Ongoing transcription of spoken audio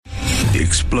The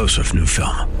explosive new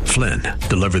film, Flynn,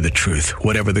 deliver the truth,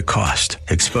 whatever the cost,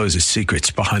 exposes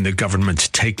secrets behind the government's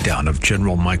takedown of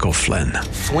General Michael Flynn.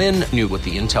 Flynn knew what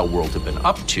the intel world had been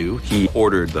up to. He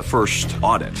ordered the first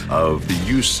audit of the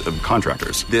use of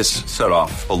contractors. This set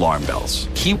off alarm bells.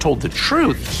 He told the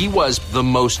truth. He was the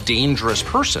most dangerous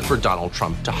person for Donald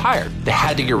Trump to hire. They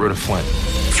had to get rid of Flynn.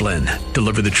 Flynn,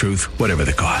 deliver the truth, whatever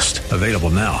the cost. Available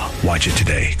now. Watch it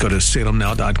today. Go to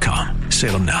salemnow.com.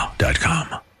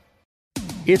 salemnow.com.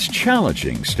 It's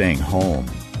challenging staying home.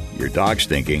 Your dog's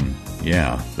thinking,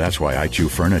 yeah, that's why I chew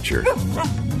furniture.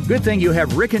 Good thing you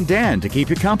have Rick and Dan to keep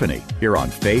you company here on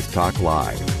Faith Talk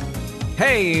Live.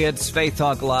 Hey, it's Faith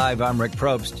Talk Live. I'm Rick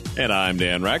Probst. And I'm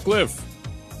Dan Ratcliffe.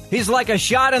 He's like a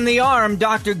shot in the arm,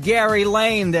 Dr. Gary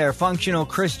Lane there, Functional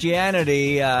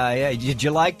Christianity. Did you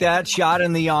like that? Shot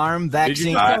in the arm, vaccine.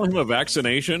 Did you call him a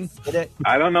vaccination?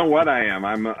 I don't know what I am.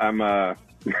 I'm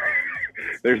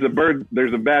There's a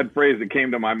bad phrase that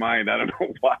came to my mind. I don't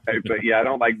know why, but yeah, I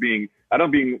don't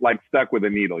being like stuck with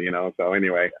a needle, So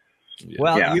anyway.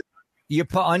 Well, yeah. you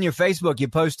on your Facebook, you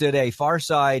posted a Far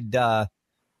Side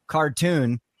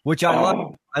cartoon, which I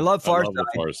love. I love Far Side.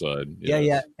 Far Side. Yes.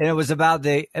 Yeah. And it was about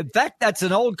in fact, that's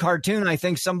an old cartoon. I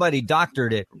think somebody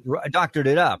doctored it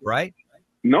up, right?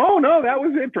 No, that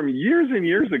was it from years and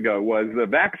years ago. Was the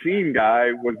vaccine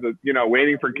guy was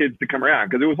waiting for kids to come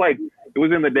around because it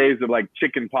was in the days of like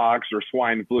chicken pox or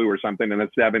swine flu or something in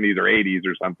the 70s or 80s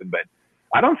or something. But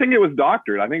I don't think it was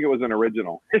doctored. I think it was an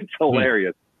original. It's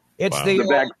hilarious. It's the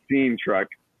vaccine truck.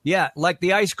 Yeah, like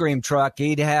the ice cream truck.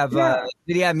 He'd have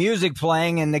music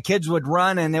playing and the kids would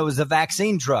run and it was a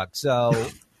vaccine truck. So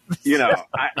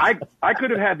I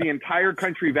could have had the entire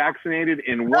country vaccinated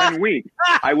in 1 week.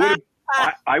 I would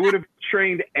have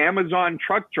trained Amazon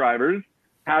truck drivers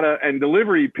and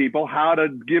delivery people how to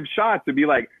give shots. To be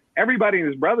like, everybody and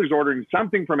his brother's ordering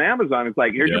something from Amazon. It's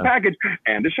like, here's your package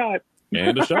and a shot.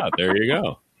 And a shot. There you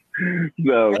go.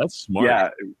 So that's smart. Yeah,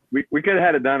 we could have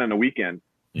had it done in a weekend.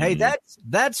 Hey,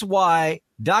 that's why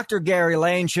Dr. Gary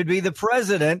Lane should be the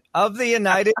president of the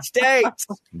United States.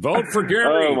 Vote for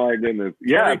Gary. Oh my goodness.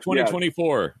 Yeah.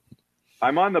 2024. Yeah.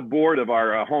 I'm on the board of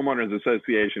our homeowners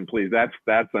association. Please, that's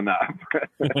enough.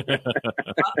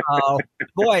 Oh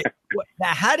boy,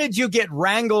 now how did you get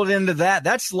wrangled into that?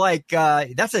 That's like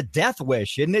that's a death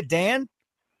wish, isn't it, Dan?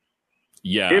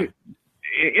 Yeah,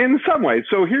 in some ways.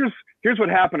 So here's what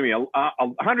happened to me.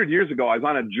 100 years ago, I was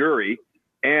on a jury,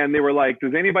 and they were like,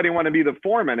 "Does anybody want to be the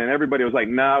foreman?" And everybody was like,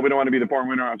 "No, we don't want to be the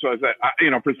foreman." So I said,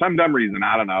 for some dumb reason,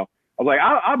 I don't know. I was like,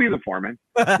 I'll be the foreman.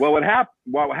 Well, what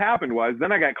happened was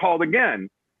then I got called again,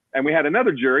 and we had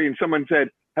another jury, and someone said,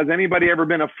 has anybody ever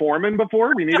been a foreman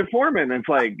before? We need a foreman. And it's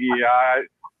like, yeah.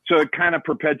 So it kind of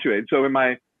perpetuates. So in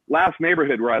my last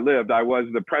neighborhood where I lived, I was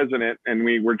the president, and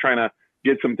we were trying to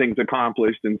get some things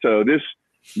accomplished. And so this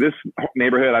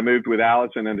neighborhood, I moved with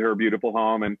Allison into her beautiful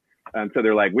home, and so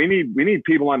they're like, we need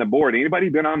people on the board. Anybody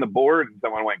been on the board? And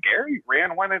someone went, Gary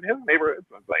ran one in his neighborhood.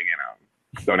 So it's like,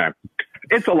 don't have.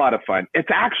 It's a lot of fun. It's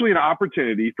actually an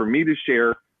opportunity for me to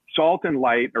share salt and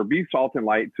light, or be salt and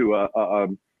light to a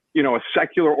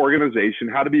secular organization,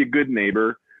 how to be a good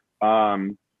neighbor.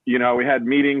 We had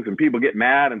meetings and people get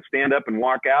mad and stand up and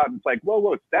walk out. And it's like,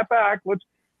 whoa, step back. Let's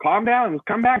calm down. Let's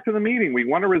come back to the meeting. We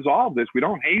want to resolve this. We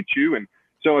don't hate you. And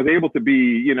so I was able to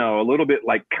be, a little bit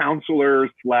like counselor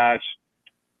 /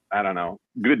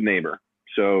 good neighbor.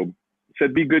 So it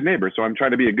said, be good neighbor. So I'm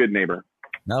trying to be a good neighbor.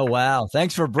 Oh, wow.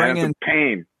 Thanks for bringing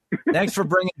pain. Thanks for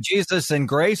bringing Jesus and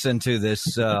grace into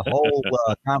this whole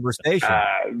conversation.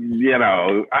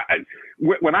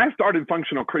 When I started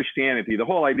Functional Christianity, the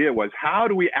whole idea was, how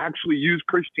do we actually use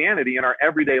Christianity in our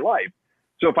everyday life?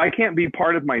 So if I can't be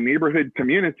part of my neighborhood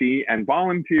community and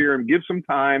volunteer and give some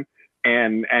time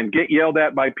and get yelled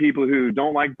at by people who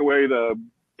don't like the way the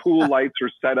pool lights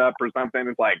are set up or something,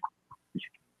 it's like,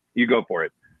 you go for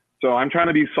it. So I'm trying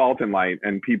to be salt and light,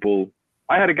 and people.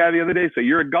 I had a guy the other day say,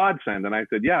 you're a godsend. And I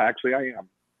said, yeah, actually I am.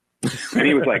 And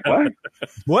he was like, what?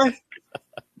 What?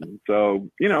 So,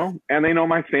 and they know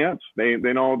my stance. They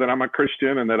know that I'm a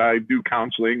Christian and that I do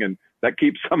counseling, and that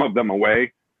keeps some of them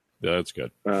away. Yeah, that's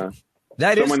good.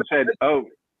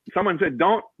 Someone said,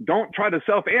 don't try to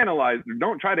self-analyze.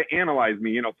 Don't try to analyze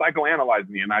me, psychoanalyze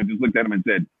me. And I just looked at him and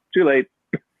said, too late.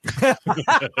 And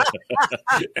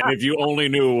if you only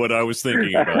knew what I was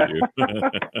thinking about you.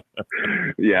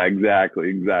 Yeah,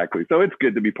 exactly. So it's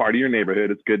good to be part of your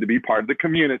neighborhood. It's good to be part of the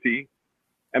community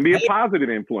and be a positive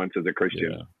influence as a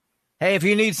Christian. Yeah. Hey, if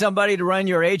you need somebody to run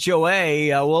your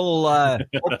HOA, we'll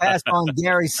pass on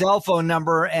Gary's cell phone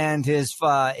number and his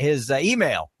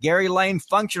email. Gary Lane,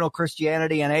 Functional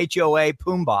Christianity, and HOA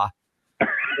Pumbaa.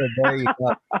 there you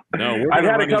go. No, I've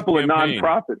had a couple of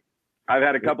nonprofits. I've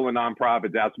had a couple of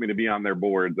nonprofits ask me to be on their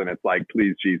boards, and it's like,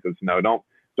 please, Jesus, no,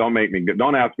 don't make me go,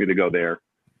 don't ask me to go there.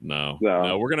 No,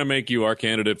 we're going to make you our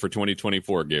candidate for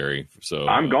 2024, Gary. So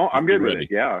I'm good with it.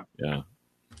 Yeah.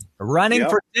 Running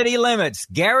for city limits,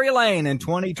 Gary Lane in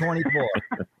 2024.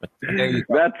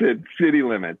 That's it, city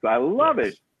limits. I love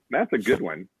it. That's a good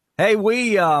one. Hey,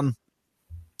 we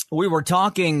were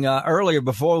talking earlier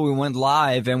before we went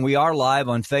live, and we are live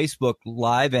on Facebook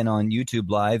Live and on YouTube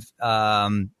Live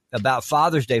about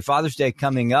Father's Day. Father's Day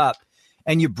coming up,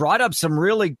 and you brought up some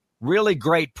really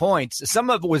great points. Some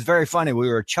of it was very funny. We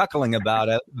were chuckling about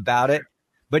it.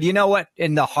 But you know what?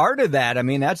 In the heart of that, I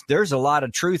mean, there's a lot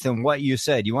of truth in what you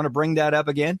said. You want to bring that up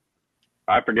again?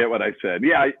 I forget what I said.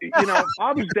 Yeah,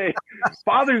 Father's Day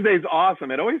is awesome.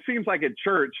 It always seems like at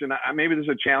church, and maybe this is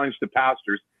a challenge to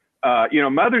pastors.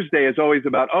 Mother's Day is always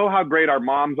about, how great our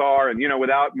moms are, and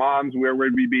without moms, where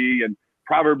would we be? And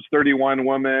Proverbs 31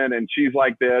 woman, and she's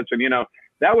like this, and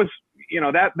that was.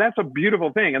 That's a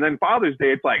beautiful thing. And then Father's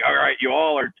Day, it's like, all right, you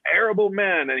all are terrible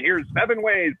men, and here's 7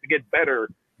 ways to get better.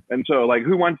 And so, like,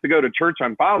 who wants to go to church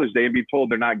on Father's Day and be told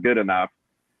they're not good enough?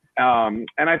 And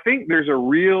I think there's a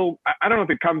real, I don't know if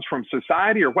it comes from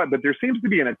society or what, but there seems to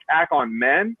be an attack on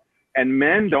men, and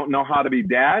men don't know how to be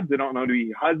dads. They don't know how to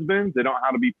be husbands. They don't know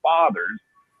how to be fathers.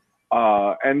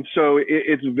 And so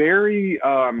it's very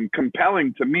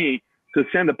compelling to me to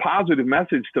send a positive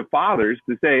message to fathers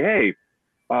to say, hey,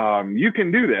 you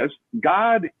can do this.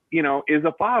 God, is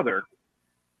a father,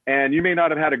 and you may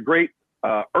not have had a great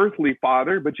earthly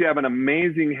father, but you have an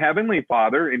amazing heavenly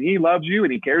father, and he loves you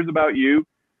and he cares about you.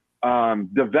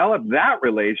 Develop that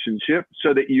relationship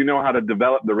so that you know how to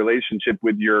develop the relationship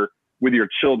with your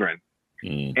children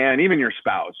and even your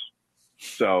spouse.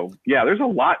 So yeah, there's a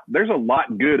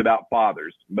lot good about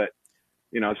fathers, but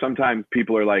sometimes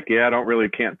people are like, yeah,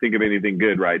 can't think of anything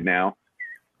good right now.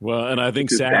 Well, and I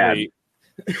think sadly,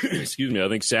 I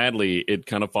think sadly it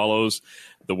kind of follows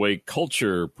the way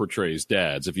culture portrays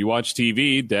dads. If you watch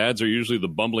TV, dads are usually the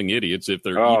bumbling idiots if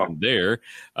they're even there.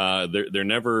 They're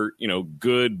never,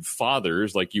 good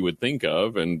fathers like you would think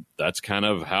of, and that's kind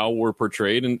of how we're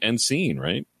portrayed and seen,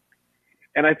 right?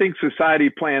 And I think society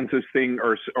plans this thing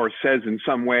or says in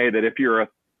some way that if you're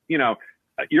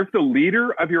you're the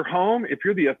leader of your home, if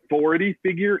you're the authority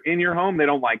figure in your home, they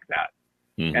don't like that.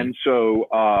 Mm-hmm. And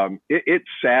so it's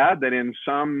sad that in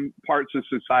some parts of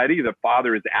society, the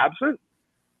father is absent,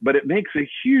 but it makes a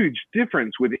huge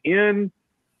difference within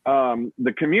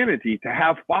the community to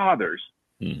have fathers.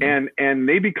 Mm-hmm. And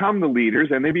they become the leaders,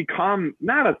 and they become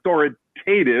not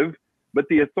authoritative, but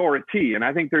the authority. And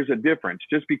I think there's a difference.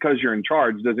 Just because you're in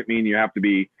charge doesn't mean you have to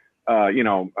be,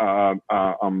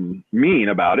 mean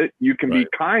about it. You can be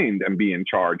kind and be in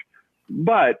charge.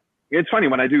 But it's funny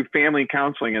when I do family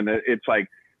counseling, and it's like,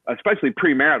 especially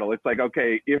premarital, it's like,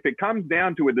 okay, if it comes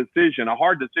down to a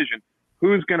hard decision,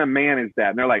 who's going to manage that?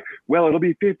 And they're like, well, it'll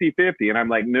be 50-50. And I'm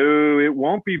like, no, it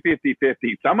won't be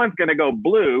 50-50. Someone's going to go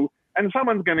blue and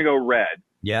someone's going to go red.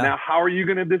 Yeah. Now, how are you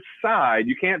going to decide?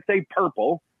 You can't say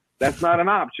purple. That's not an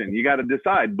option. You got to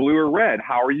decide blue or red.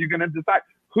 How are you going to decide?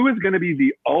 Who is going to be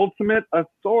the ultimate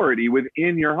authority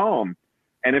within your home?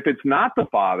 And if it's not the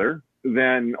father,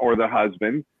 or the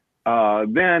husband,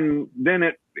 then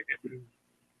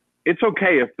it's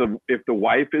okay if the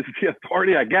wife is the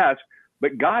authority, I guess.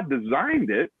 But God designed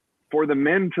it for the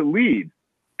men to lead,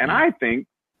 and I think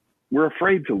we're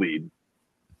afraid to lead.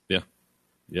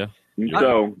 Yeah.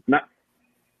 So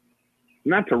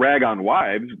not to rag on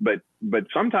wives, but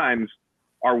sometimes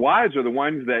our wives are the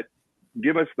ones that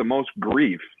give us the most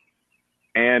grief,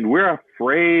 and we're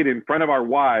afraid in front of our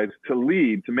wives to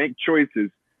lead, to make choices.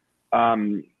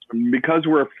 Because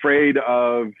we're afraid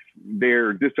of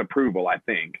their disapproval, I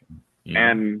think. Mm-hmm.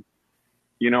 And,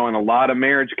 in a lot of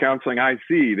marriage counseling I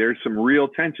see, there's some real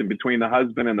tension between the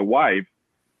husband and the wife.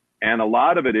 And a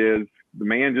lot of it is the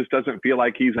man just doesn't feel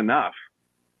like he's enough.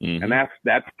 Mm-hmm. And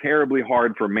that's terribly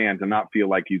hard for a man to not feel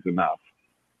like he's enough.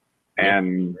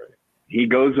 And he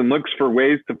goes and looks for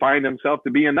ways to find himself to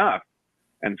be enough.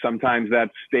 And sometimes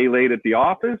that's stay late at the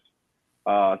office.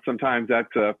 Sometimes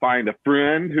that's find a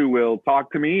friend who will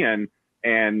talk to me and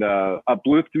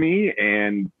uplift me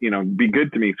and, be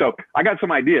good to me. So I got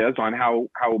some ideas on how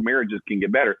marriages can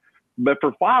get better. But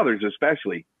for fathers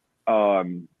especially,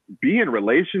 be in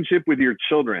relationship with your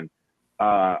children.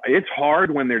 It's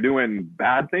hard when they're doing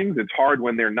bad things. It's hard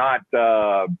when they're not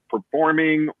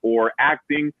performing or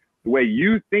acting the way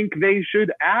you think they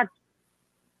should act,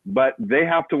 but they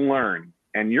have to learn.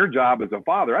 And your job as a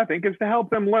father, I think, is to help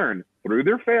them learn through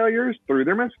their failures, through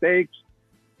their mistakes,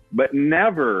 but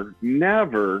never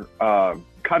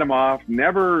cut them off,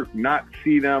 never not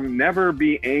see them, never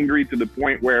be angry to the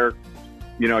point where,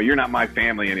 you know, you're not my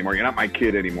family anymore. You're not my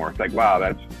kid anymore. It's like, wow,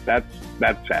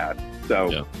 that's sad.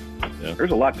 So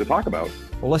there's a lot to talk about.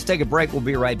 Well, let's take a break. We'll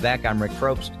be right back. I'm Rick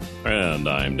Probst. And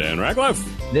I'm Dan Ratcliffe.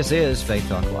 This is Faith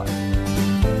Talk Live.